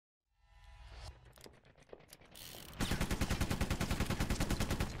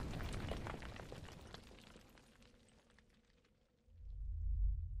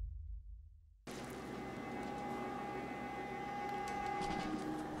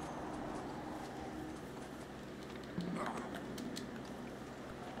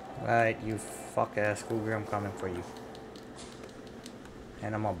Right, you fuck ass cougar, I'm coming for you.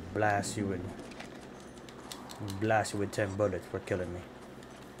 And I'm gonna blast you with 10 bullets for killing me.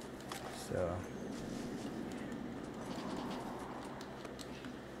 So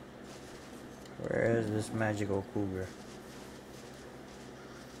where is this magical cougar?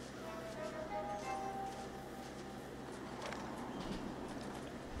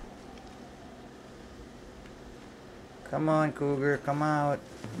 Come on, cougar, come out.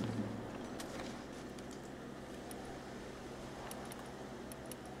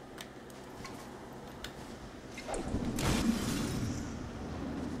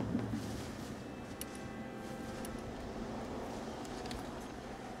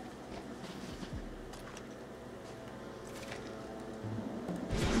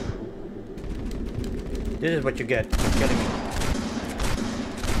 This is what you get for killing me.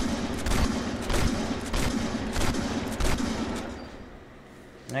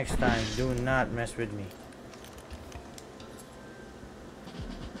 Next time, do not mess with me.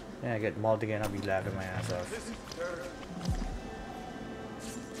 Yeah, I get mauled again, I'll be laughing my ass off.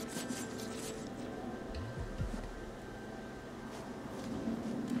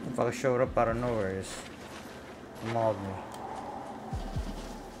 If I showed up out of nowhere, just mauled me.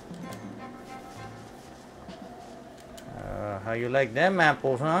 How you like them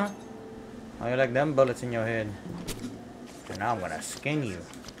apples, huh? How you like them bullets in your head? So now I'm gonna skin you.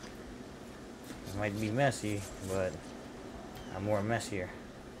 It might be messy, but I'm more messier.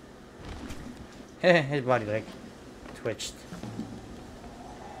 His body like twitched.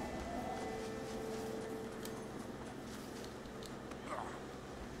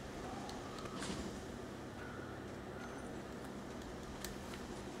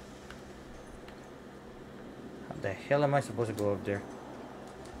 How the hell am I supposed to go up there?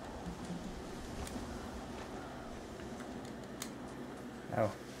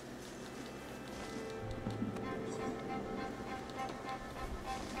 Oh.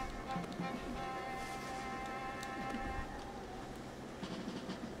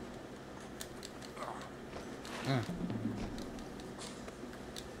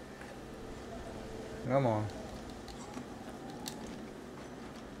 Come on.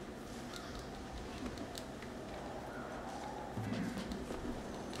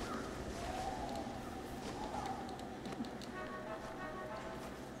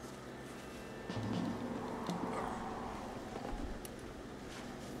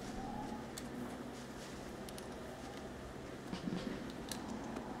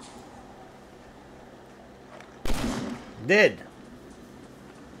 Dead.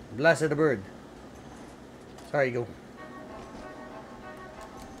 Blasted the bird. Sorry, you go.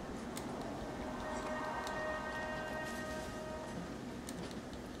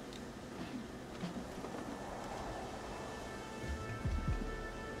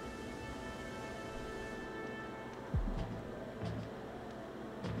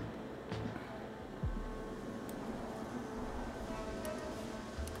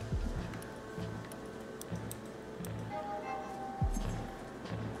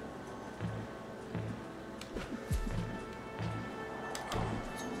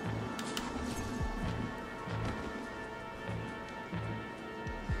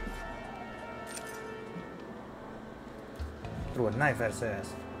 Threw a knife at his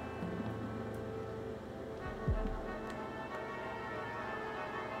ass.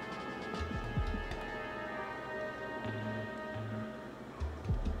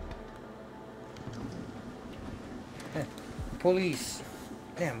 Police.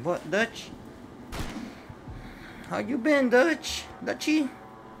 Damn, what, Dutch? How you been, Dutch? Dutchy?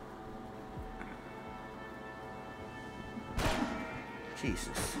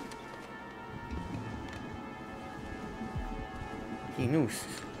 Jesus. He noosed.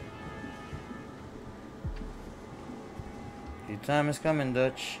 Your time is coming,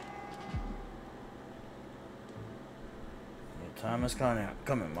 Dutch. Your time is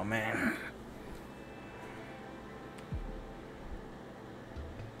coming, my man.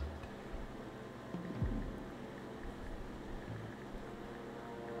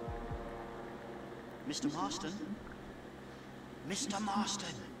 Mr. Marston? Mr.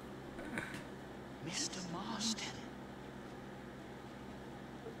 Marston! Mr. Marston!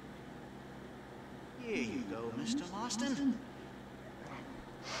 Here you go, Mr. Marston.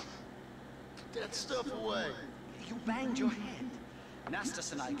 Get that stuff away. You banged your head.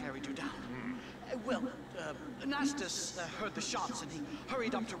 Nastas and I carried you down. Nastas heard the shots and he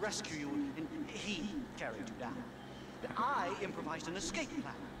hurried up to rescue you, and he carried you down. I improvised an escape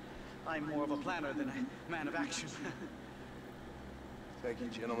plan. I'm more of a planner than a man of action. Thank you,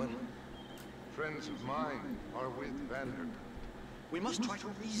 gentlemen. Friends of mine are with Vander. We must try to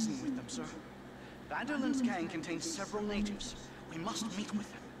reason with them, sir. Vanderland's gang contains several natives. We must meet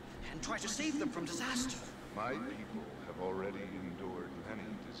with them and try to save them from disaster. My people have already endured many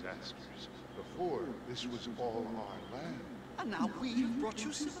disasters. Before, this was all our land. And now we have brought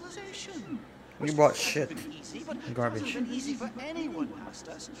you civilization. You brought Which shit. hasn't been easy, but Garbage. It hasn't been easy for anyone past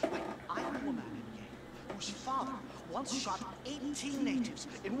us. I know a man in Yale whose father once shot 18 natives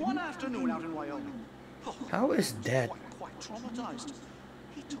in one afternoon out in Wyoming. Oh, How is that? quite traumatized.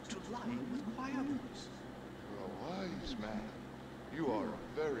 He took to lying with choir boys. For a wise man, you are a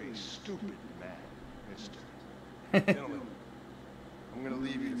very stupid man, mister. Gentlemen, I'm gonna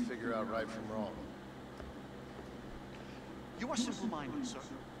leave you to figure out right from wrong. You are simple-minded, sir.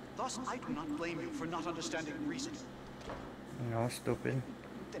 Thus, I do not blame you for not understanding reason. No, stupid.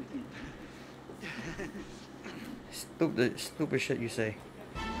 Then again, Stupid shit you say.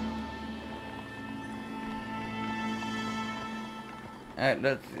 Alright,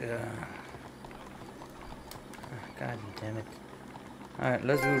 let's, God damn it. Alright,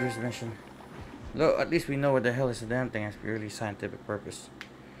 let's do this mission. Look, at least we know what the hell is the damn thing has purely scientific purpose.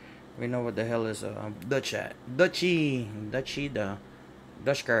 We know what the hell is Dutchie, the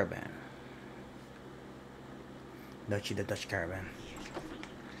Dutch caravan. Dutchie, the Dutch caravan.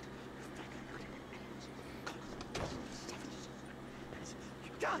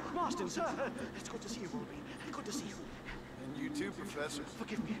 Marston, sir, it's good to see you, Willoughby. Good to see you. And you too, Professor.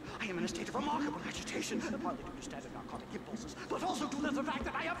 Forgive me, I am in a state of remarkable agitation, partly due to standard narcotic impulses, but also due to the fact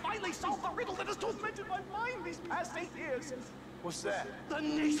that I have finally solved the riddle that has tormented my mind these past 8 years. What's that? The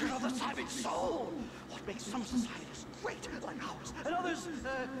nature of the savage soul. What makes some societies great, like ours, and others,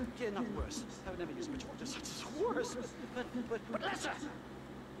 yeah, not worse. I would never use pejorative such as worse, but lesser.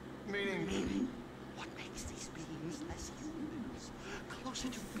 Meaning? What makes these beings less humans, closer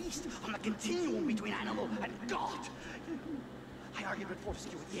to beast on the continuum between animal and God? I argued with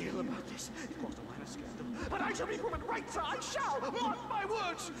Fortescue at Yale about this. It caused a minor scandal. But I shall be proven right, sir. I shall. Mark my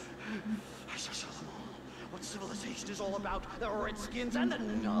words. I shall show them all what civilization is all about. The redskins and the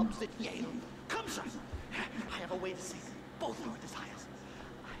nubs at Yale. Come, sir. I have a way to save both our desires.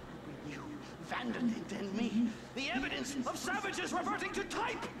 I will bring you, Vanderlint and me, the evidence of savages reverting to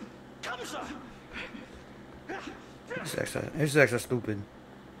type. Come, sir. It's extra stupid.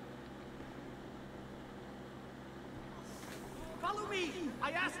 Follow me!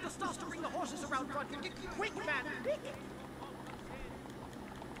 I asked the stuff to bring the horses around front. Quick, man! Quick!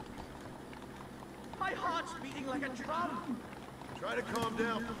 My heart's beating like a drum. Try to calm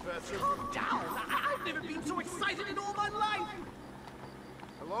down, Professor. Calm down! I've never been so excited in all my life!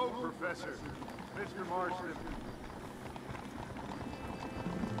 Hello, Professor. Mr. Marston.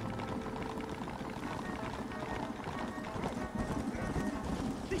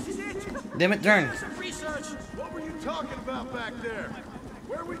 This is it! Damn it, turn. Research! What were you talking about back there?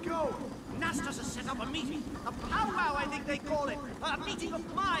 Where are we going? Nastas has set up a meeting. A powwow, I think they call it. A meeting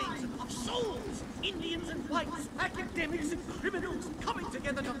of minds, of souls. Indians and whites, academics and criminals coming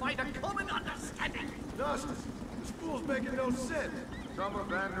together to find a common understanding. Nastas, this fool's making no sense. Some of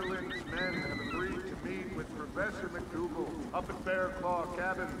Vanderlind's men have agreed to meet with Professor McDougal up at Bear Claw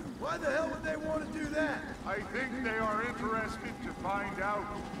Cabin. Why the hell would they want to do that? I think they are interested to find out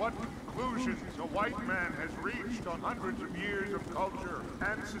what conclusions a white man has reached on hundreds of years of culture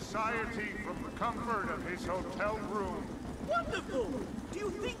and society from the comfort of his hotel room. Wonderful! Do you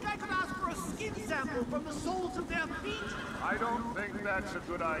think I could ask for a skin sample from the soles of their feet? I don't think that's a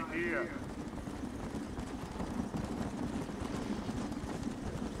good idea.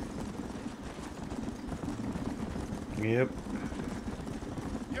 Yep.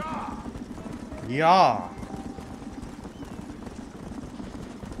 Yeah! Yeah.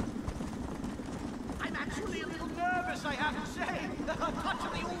 I'm actually a little nervous, I have to say. A touch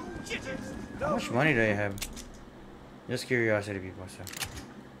of the old jitters. How much money do they have? Just curiosity, people. So.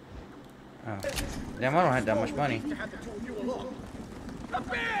 Oh. Damn, I don't have that much money. To have the two of you along. A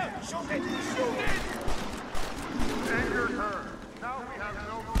bear! Shoot it! Shoot it! Angered her. Now we have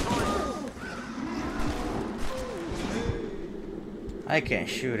no choice. I can't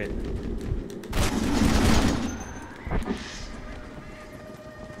shoot it.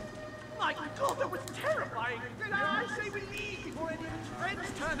 My God, that was terrifying! I say we leave before any of his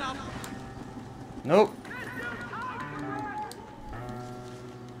friends turn up. Nope.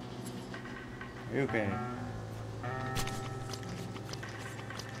 You can.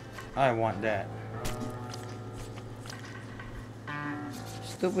 I want that.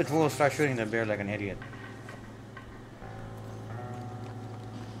 Stupid fool start shooting the bear like an idiot.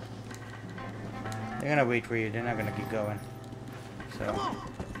 They're gonna wait for you, they're not gonna keep going. So Come on!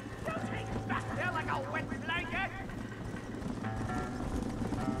 Don't take us back there like a wet blanket!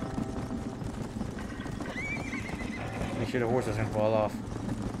 Make sure the horse doesn't fall off.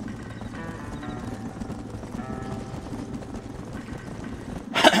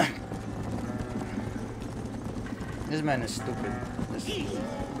 This man is stupid.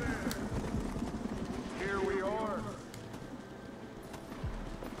 Here we are.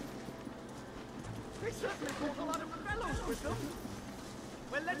 They certainly brought a lot of fellows with them.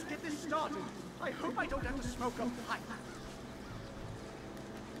 Well, let's get this started. I hope I don't have to smoke a pipe.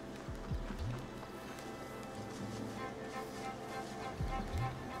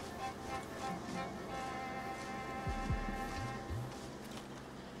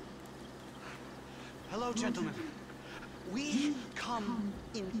 Hello, gentlemen. We come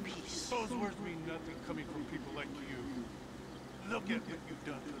in peace. Those words mean nothing coming from people like you. Look at what you've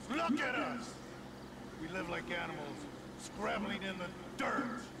done to us. Look at us! We live like animals, scrabbling in the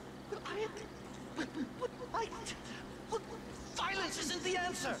dirt. But violence isn't the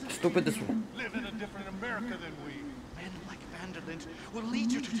answer. Stupid this one. Live in a different America than we. Men like Vanderlyn will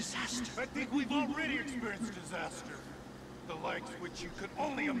lead you to disaster. I think we've already experienced disaster. The likes which you could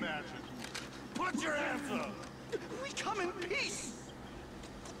only imagine. Put your hands up! We come in peace.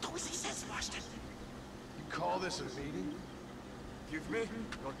 Do as he says, Marston. You call this a meeting? Give me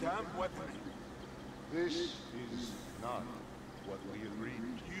your damn weapon. This is not what we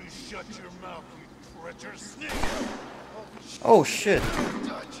agreed. You shut your mouth, you treacherous snake! Oh shit.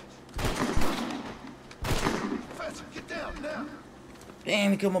 Touch! Professor, get down now!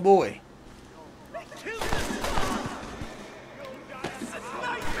 Damn, he killed my boy. They killed us! It's a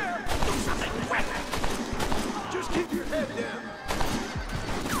nightmare! Do something quick! Just keep your head down!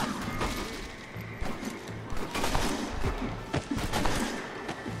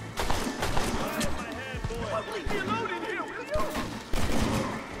 Leave me alone in here, will you?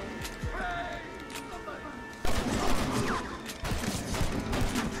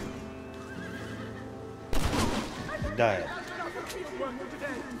 Died.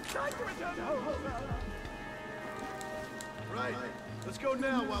 Right. Let's go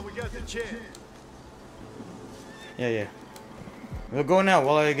now while we got the chance. Yeah. We'll go now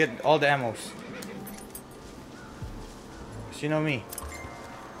while I get all the ammos. 'Cause you know me.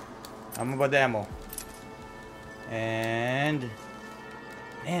 I'm about the ammo. And...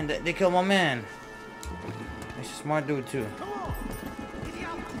 Man, they killed my man. He's a smart dude too. Come on! Giddy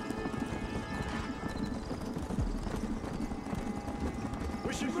up!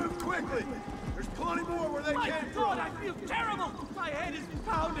 We should move quickly. There's plenty more where they My came God, from. I feel terrible! My head is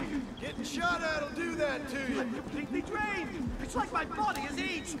pounding! Getting shot at will do that to you. I'm completely drained! It's like my body has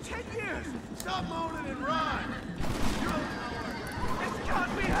aged 10 years! Stop moaning and ride. This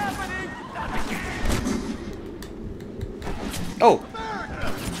can't be happening! Not again! Oh!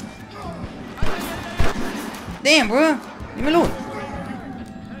 Damn, bro! Leave me alone.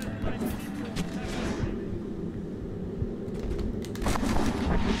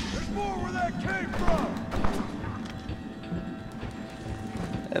 There's more where that came from.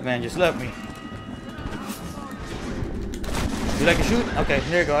 That man just left me. You like to shoot? Okay,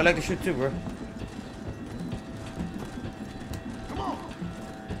 there you go. I like to shoot too, bro. Come on.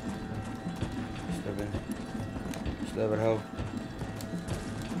 Stupid hoe.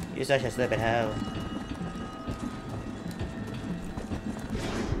 You're such a stupid hoe.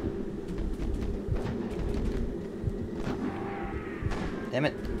 Damn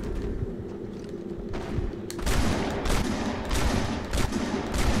it.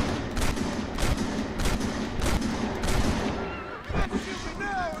 Execute me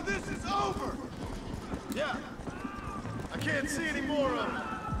now or this is over. Yeah. I can't see any more of them.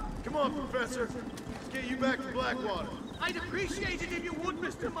 Come on, Professor. Let's get you back to Blackwater. I'd appreciate it if you would,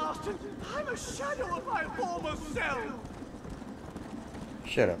 Mr. Marston. I'm a shadow of my former self.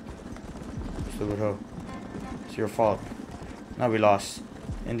 Shut up. Stupid hoe. It's your fault. Now we lost.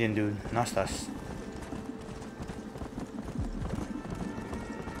 Indian dude. Not us.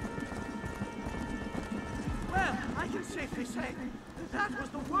 Well, I can safely say that was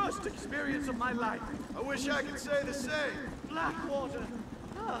the worst experience of my life. I wish I could say the same. Blackwater.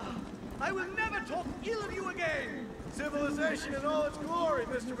 Ah, I will never talk ill of you again. Civilization in all its glory,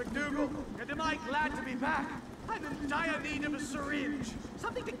 Mr. McDougal. And am I glad to be back? I'm in dire need of a syringe.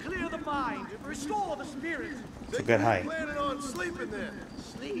 Something to clear the mind and restore the spirit. It's a good high. Planning on sleeping then.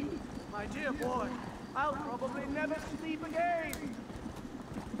 Sleep? My dear boy, I'll probably never sleep again.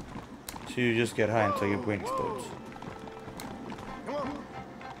 So you just get high until your brain explodes. Come on.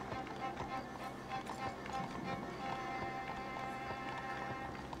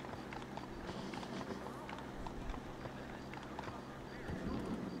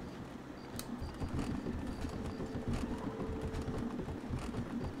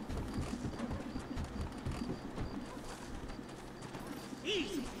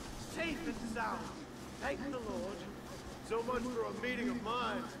 sound. Thank the Lord. So much for a meeting of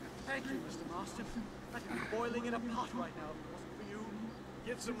minds. Thank you, Mr. Marston. I'd be boiling in a pot right now if it wasn't for you.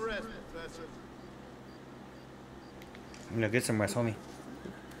 Get some rest, Professor. I'm gonna get some rest, homie.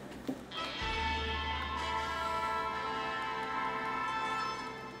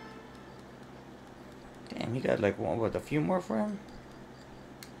 Damn, you got like one with a few more for him?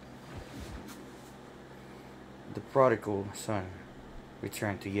 The prodigal son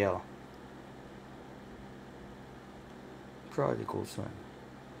returned to Yale. Prodigal son.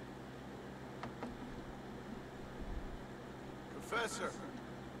 Professor!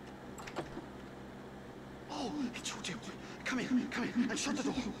 Oh, it's you, Jim. Come in, and shut the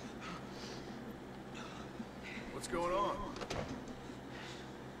door. What's going on?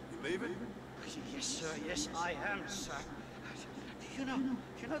 You leaving? Yes, sir. Yes, I am, sir. You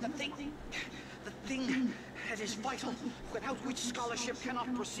know the thing that is vital, without which scholarship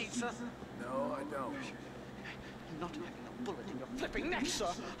cannot proceed, sir. No, I don't. Not having a bullet in your flipping neck, sir.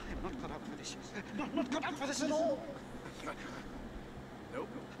 I'm not cut out for this. Not cut out for this at all. Nope.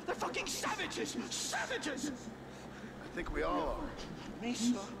 They're fucking savages! Savages! I think we all are. Me,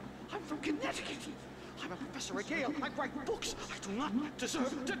 sir? I'm from Connecticut. I'm a professor at Yale. I write books. I do not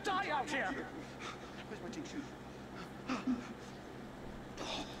deserve to die out here. Where's my t-shirt?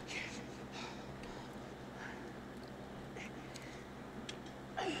 Oh, yes.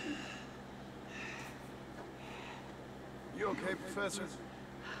 You okay, Professor?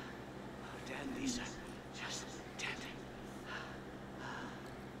 Dandy, sir. Just dandy.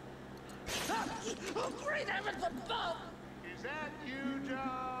 Oh, great heavens above! Is that you,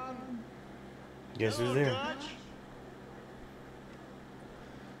 John? Guess who's there? Dutch?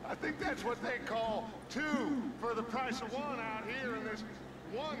 I think that's what they call two for the price of one out here in this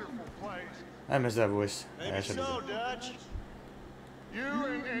wonderful place. I miss that voice. Maybe I should've so, done. Dutch. You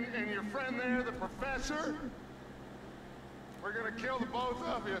and your friend there, the professor, we're gonna kill the both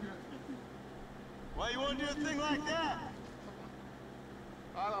of you. Why you want to do a thing like that?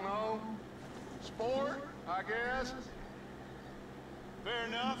 I don't know. Sport, I guess. Fair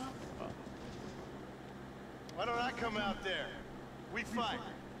enough. Why don't I come out there? We fight.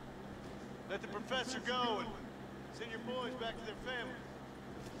 Let the professor go and send your boys back to their families.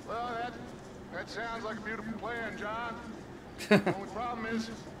 Well, that sounds like a beautiful plan, John. Only problem is,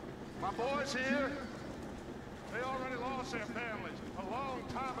 my boys here, they already lost their families a long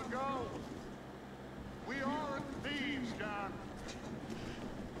time ago. We aren't thieves, John.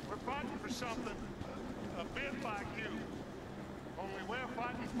 We're fighting for something a bit like you. Only we're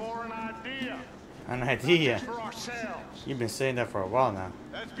fighting for an idea. An idea. Not just for ourselves. You've been saying that for a while now.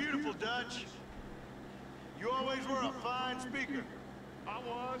 That's beautiful, Dutch. You always were a fine speaker. I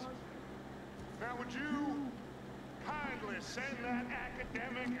was. Now would you kindly send that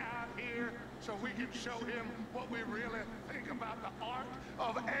academic out here so we can show him what we really think about the art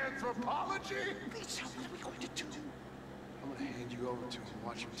of anthropology? Lisa, what are we going to do? I'm gonna hand you over to him and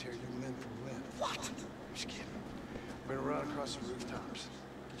watch him tear you limb from limb. What? I'm just kidding. We're gonna run across the rooftops.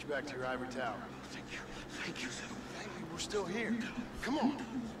 Get you back to your ivory tower. Thank you. Thank you, sir. Thank you, we're still here. Come on.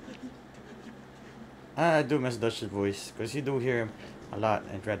 I do miss Dutch's voice, because you do hear him a lot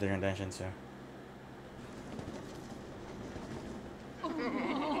in Red Dead Redemption, so.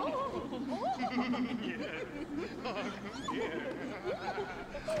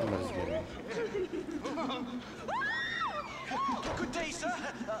 Somebody's getting. Good day, sir.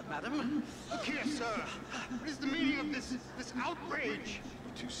 Madam. Look here, sir. What is the meaning of this outrage?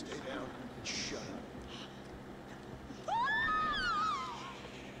 You two stay down and shut up.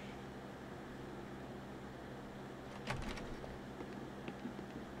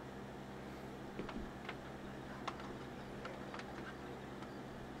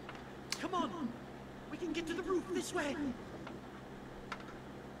 Come on. We can get to the roof this way.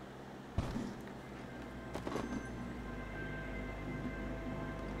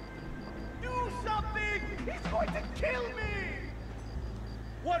 Do something! He's going to kill me!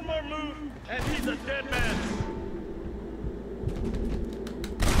 One more move, and he's a dead man.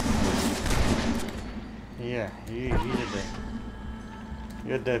 Yeah, he's a dead.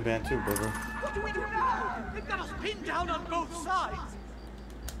 You're a dead man too, brother. What do we do now? They've got us pinned down on both sides.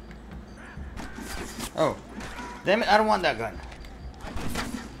 Oh, damn it! I don't want that gun.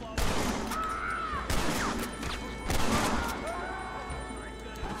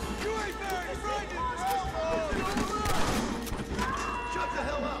 Shut the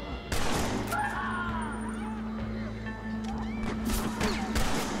hell up!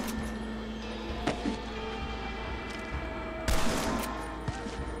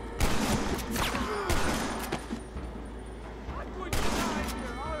 I'm going to die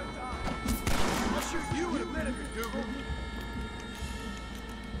here, aren't I?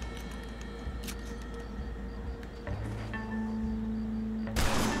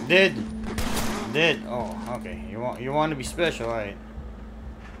 Dead. Dead. Oh, okay. You want to be special, alright.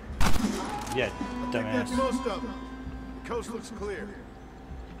 Yeah, That's dumbass. most of them. The coast looks clear.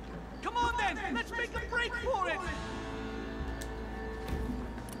 Come on then, let's make a break for it!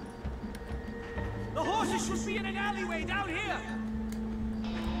 The horses should be in an alleyway down here!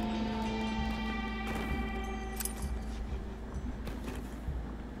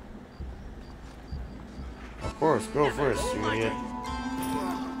 Of course, go first, you idiot.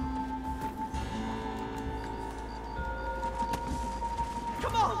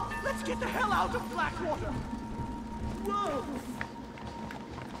 Come on, let's get the hell out of Blackwater! Whoa!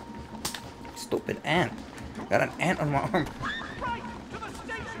 Stupid ant. Got an ant on my arm. Right, to the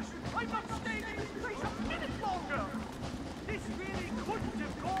station! I'm not staying in this place a minute longer! This really couldn't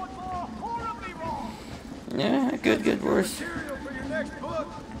have gone more horribly wrong! Yeah, good, worse. Material for your next book.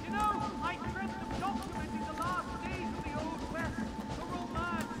 You know, I dreamt of documenting the last days of the Old West, the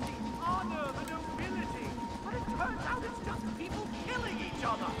romance, the honor, the nobility. But it turns out it's just people killing each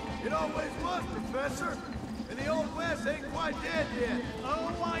other. It always was, Professor. And the Old West ain't quite dead yet.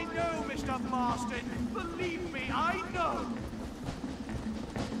 Oh, I know, Mr. Marston. Believe me, I know.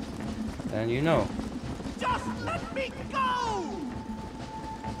 And you know. Just let me go!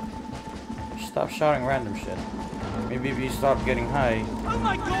 Stop shouting random shit. Maybe if you stop getting high. Oh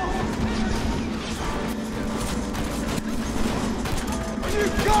my God! Are you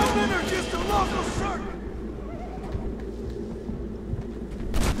gunmen or just a local circuit?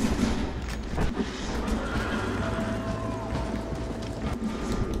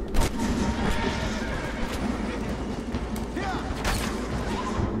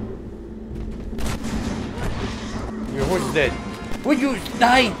 Your horse is dead. Would you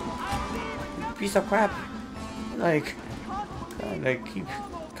die? Piece of crap. Like keep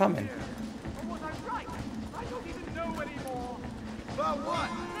coming. Or was I right? I don't even know anymore. About what?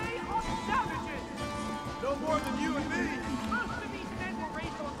 They are savages! No more than you and me. Most of these men were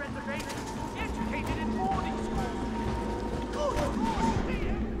raised on reservations, educated in boarding schools. Good Lord,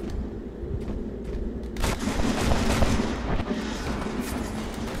 dear!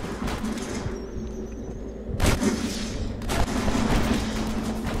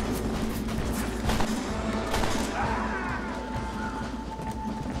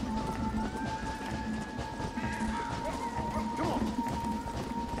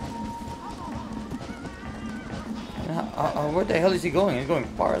 Where the hell is he going? He's going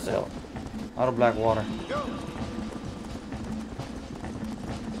far as hell. Out of Blackwater. Go.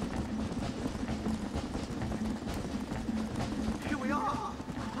 Here we are!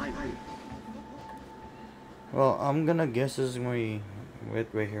 Highway! Well, I'm gonna guess this is gonna be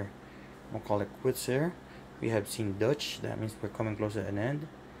right here. I'll call it quits here. We have seen Dutch. That means we're coming close to an end.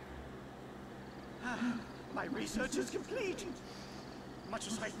 My research is complete! Much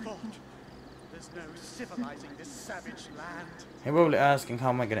as I thought. There's no civilizing this savage land. You're probably asking how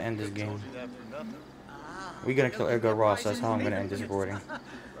am I gonna end this game. We're gonna kill Edgar Ross. That's how I'm gonna end this recording. Well,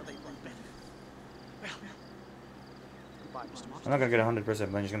 they want better. Well, goodbye, Mr. Marston. I'm not gonna get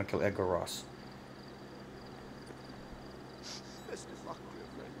 100%, but I'm just gonna kill Edgar Ross. Best of luck, dear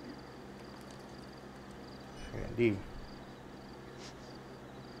friend. Okay, leave.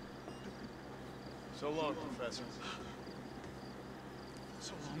 So long, Professor.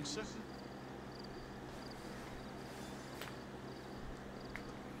 So long, sir.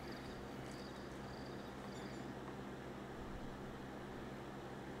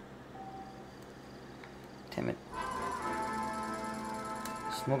 Damn it.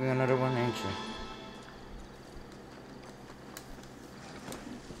 Smoking another one, ain't you?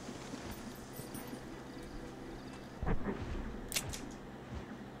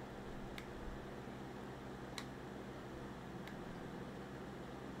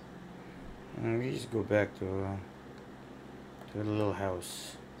 We just go back to the little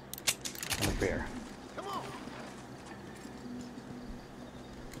house and a bear. Come on.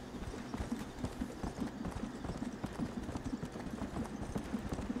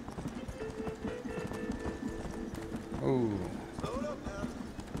 Ooh. Slow it up now.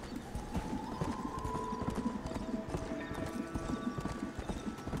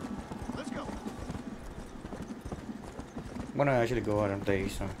 Let's go. I'm gonna actually go out and play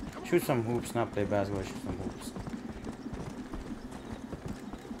some, shoot some hoops, not play basketball, shoot some hoops.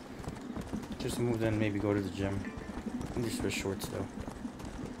 Just move, then maybe go to the gym. I'm just wear shorts though.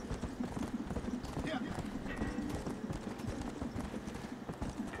 Yeah.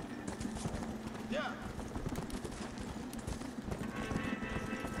 Yeah.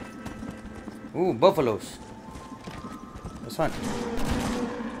 Ooh, buffaloes. That's fun.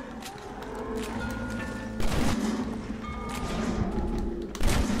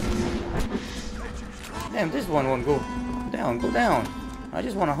 Damn, this one won't go down. Go down. I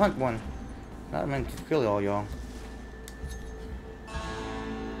just want to hunt one. Not meant to kill all y'all.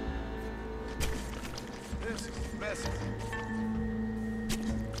 This is messy.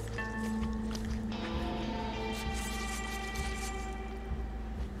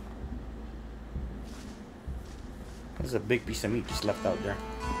 There's a big piece of meat just left out there.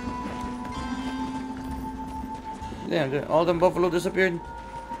 Damn, all them buffalo disappeared.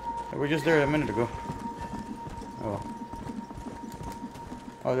 They were just there a minute ago. Oh.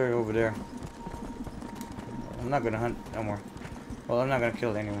 Oh, they're over there. I'm not gonna hunt no more. Well, I'm not gonna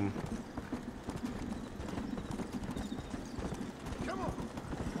kill any of them. Come on.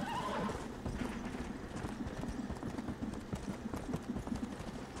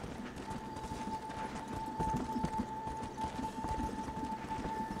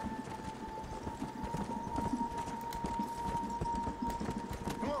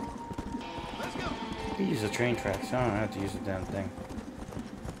 Come on. Let's go. I use the train tracks. I don't have to use the damn thing.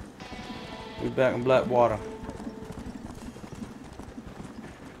 We back in Blackwater.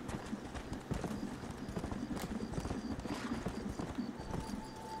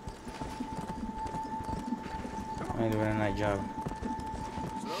 I ain't doing a night job.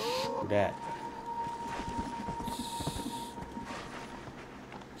 That.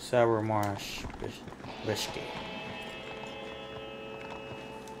 Sour marsh biscuit.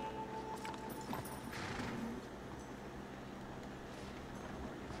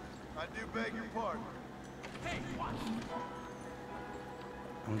 I do beg your pardon.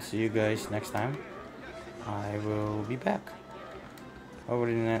 I'll see you guys next time. I will be back. Over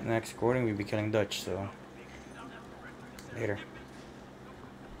in the next recording, we'll be killing Dutch, so later.